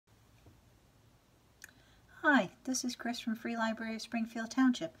Hi, this is Chris from Free Library of Springfield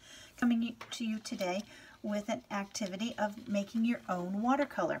Township, coming to you today with an activity of making your own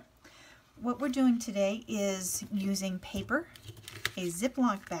watercolor. What we're doing today is using paper, a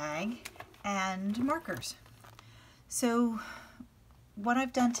Ziploc bag, and markers. So what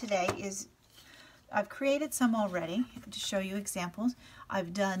I've done today is I've created some already to show you examples.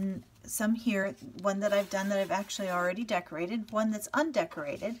 I've done some here, one that I've actually already decorated, one that's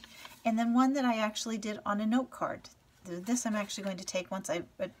undecorated, and then one that I actually did on a note card. This I'm actually going to take once I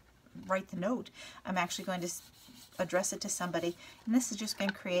write the note. I'm actually going to address it to somebody, and this is just going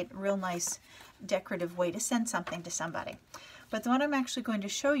to create a real nice decorative way to send something to somebody. But what I'm actually going to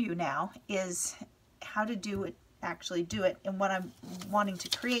show you now is how to do it, and what I'm wanting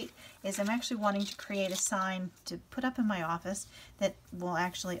to create is I'm actually wanting to create a sign to put up in my office that will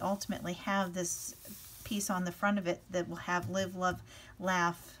actually ultimately have this piece on the front of it that will have Live, Love,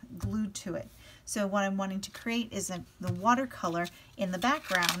 Laugh glued to it. So what I'm wanting to create is the watercolor in the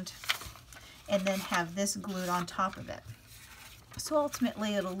background and then have this glued on top of it. So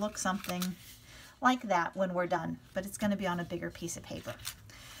ultimately it'll look something like that when we're done, but it's going to be on a bigger piece of paper.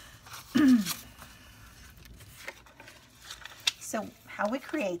 So how we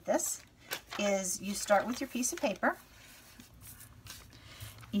create this is you start with your piece of paper,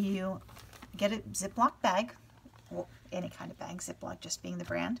 you get a Ziploc bag, well, any kind of bag, Ziploc just being the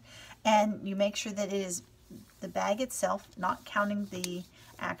brand, and you make sure that it is the bag itself, not counting the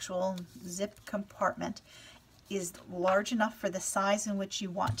actual zip compartment, is large enough for the size in which you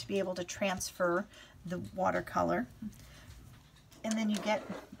want to be able to transfer the watercolor. And then you get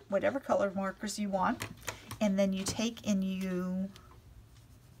whatever color markers you want, and then you take and you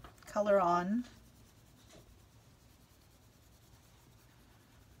color on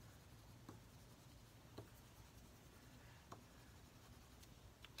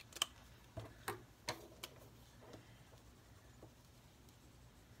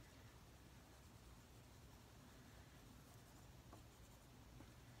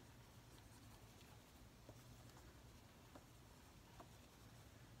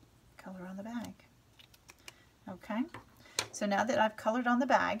color on the bag. Okay, so now that I've colored on the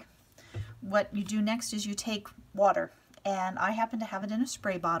bag, what you do next is you take water, and I happen to have it in a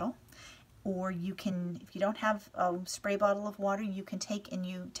spray bottle, or you can, if you don't have a spray bottle of water, you can take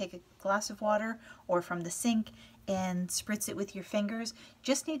a glass of water or from the sink and spritz it with your fingers.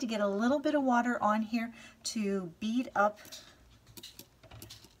 Just need to get a little bit of water on here to bead up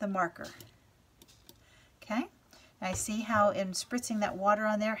the marker. Okay, I see how in spritzing that water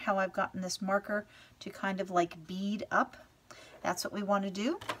on there, how I've gotten this marker to kind of like bead up. That's what we want to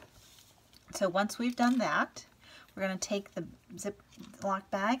do. So once we've done that, we're going to take the Ziploc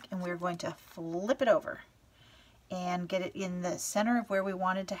bag and we're going to flip it over and get it in the center of where we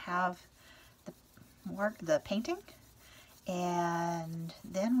wanted to have the painting. And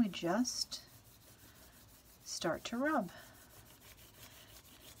then we just start to rub.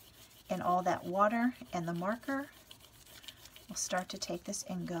 And all that water and the marker will start to take this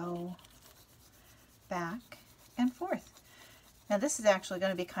and go back and forth. Now this is actually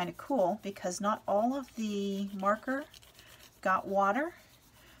going to be kind of cool because not all of the marker got water,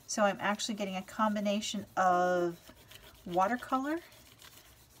 so I'm actually getting a combination of watercolor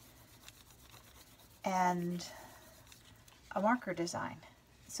and a marker design.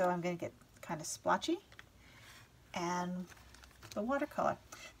 So I'm going to get kind of splotchy and the watercolor.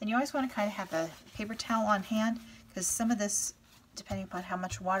 Then you always want to kind of have a paper towel on hand because some of this, depending upon how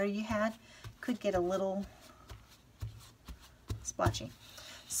much water you had, could get a little splotchy.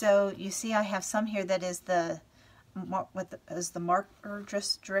 So you see I have some here that is the marker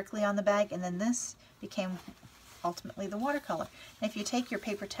just directly on the bag, and then this became ultimately the watercolor. And if you take your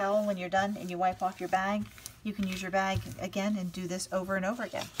paper towel when you're done and you wipe off your bag, you can use your bag again and do this over and over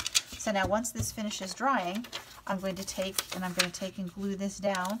again. So now once this finishes drying, I'm going to take and glue this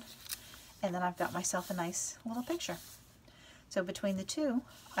down, and then I've got myself a nice little picture. So between the two,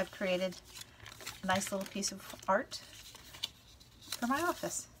 I've created a nice little piece of art for my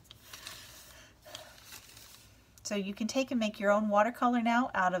office. So you can take and make your own watercolor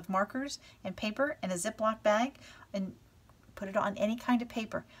now out of markers and paper and a Ziploc bag and put it on any kind of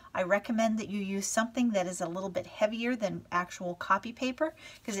paper. I recommend that you use something that is a little bit heavier than actual copy paper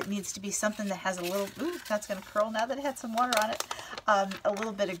because it needs to be something that has a little, ooh, that's going to curl now that it had some water on it, a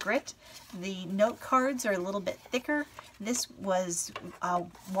little bit of grit. The note cards are a little bit thicker. This was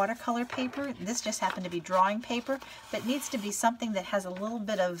watercolor paper. This just happened to be drawing paper, but it needs to be something that has a little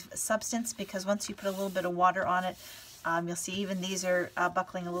bit of substance because once you put a little bit of water on it, you'll see even these are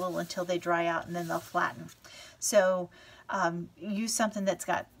buckling a little until they dry out and then they'll flatten. So Use something that's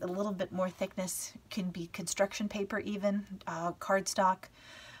got a little bit more thickness. Can be construction paper even, cardstock,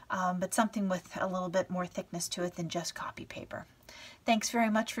 but something with a little bit more thickness to it than just copy paper. Thanks very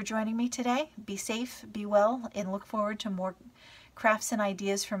much for joining me today. Be safe, be well, and look forward to more crafts and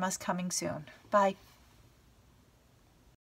ideas from us coming soon. Bye.